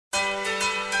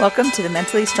Welcome to the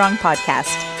Mentally Strong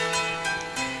Podcast.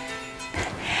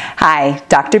 Hi,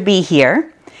 Dr. B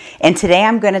here. And today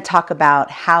I'm going to talk about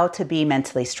how to be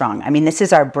mentally strong. I mean, this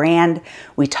is our brand.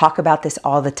 We talk about this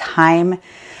all the time.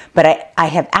 But I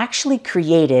have actually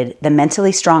created the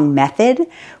Mentally Strong Method,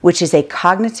 which is a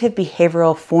cognitive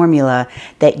behavioral formula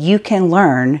that you can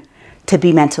learn to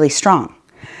be mentally strong.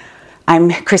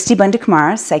 I'm Christy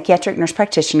Bunda-Kamara, psychiatric nurse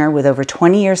practitioner with over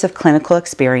 20 years of clinical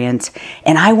experience,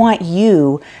 and I want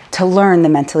you to learn the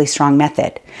Mentally Strong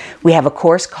Method. We have a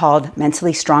course called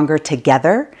Mentally Stronger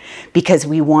Together because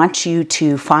we want you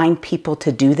to find people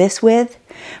to do this with,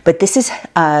 but this is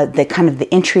the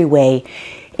entryway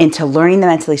into learning the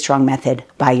Mentally Strong Method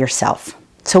by yourself.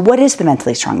 So what is the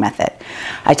Mentally Strong Method?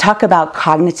 I talk about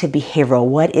cognitive behavioral.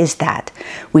 What is that?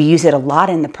 We use it a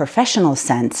lot in the professional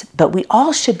sense, but we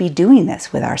all should be doing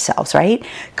this with ourselves, right?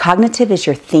 Cognitive is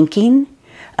your thinking,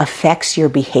 affects your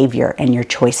behavior and your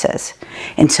choices.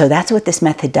 And so that's what this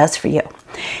method does for you.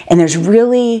 And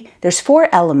there's 4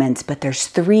 elements, but there's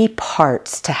 3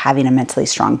 parts to having a mentally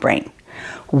strong brain.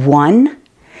 1,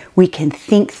 we can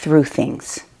think through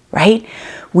things, right?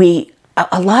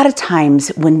 A lot of times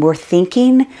when we're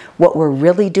thinking, what we're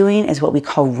really doing is what we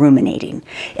call ruminating.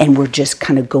 And we're just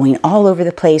kind of going all over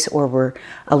the place, or we're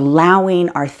allowing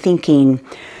our thinking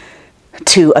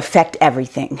to affect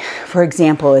everything. For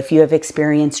example, if you have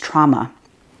experienced trauma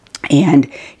and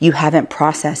you haven't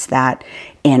processed that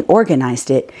and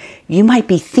organized it, you might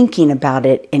be thinking about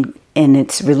it in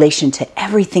its relation to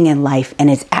everything in life, and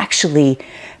it's actually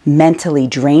mentally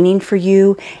draining for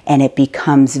you, and it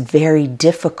becomes very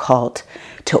difficult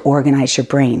to organize your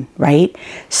brain, right?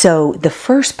 So the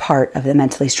first part of the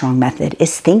Mentally Strong Method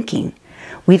is thinking.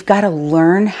 We've got to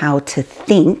learn how to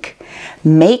think,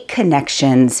 make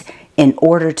connections in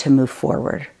order to move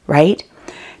forward, right?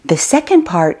 The second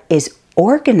part is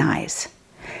organize.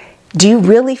 Do you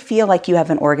really feel like you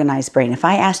have an organized brain? If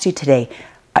I asked you today,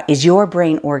 is your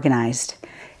brain organized?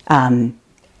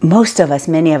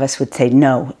 Many of us would say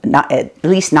no, not, at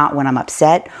least not when I'm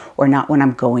upset or not when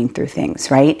I'm going through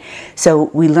things, right? So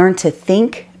we learn to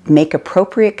think, make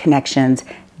appropriate connections,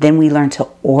 then we learn to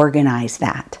organize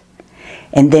that.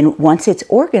 And then once it's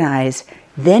organized,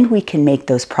 then we can make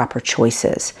those proper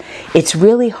choices. It's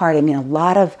really hard. I mean, a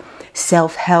lot of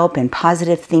self-help and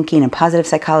positive thinking and positive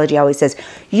psychology always says,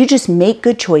 you just make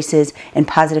good choices and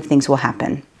positive things will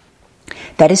happen.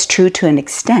 That is true to an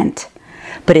extent.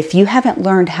 But if you haven't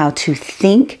learned how to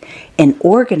think and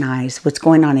organize what's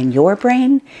going on in your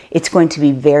brain, it's going to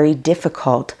be very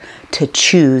difficult to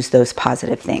choose those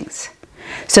positive things.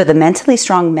 So the Mentally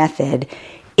Strong Method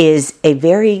is a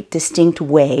very distinct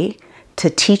way to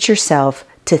teach yourself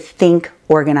to think,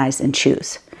 organize, and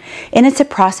choose. And it's a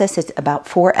process. It's about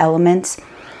 4 elements.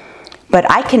 But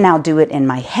I can now do it in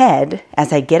my head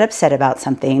as I get upset about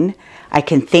something. I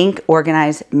can think,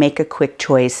 organize, make a quick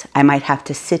choice. I might have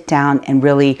to sit down and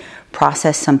really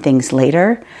process some things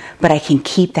later, but I can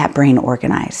keep that brain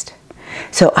organized.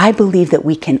 So I believe that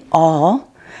we can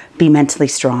all be mentally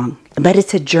strong, but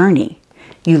it's a journey.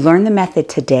 You learn the method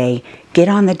today, get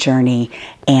on the journey,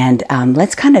 and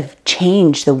let's kind of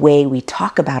change the way we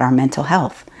talk about our mental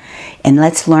health. And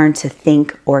let's learn to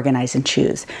think, organize, and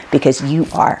choose, because you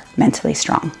are mentally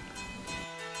strong.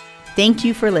 Thank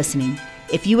you for listening.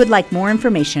 If you would like more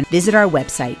information, visit our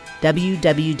website,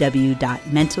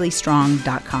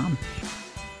 www.mentallystrong.com.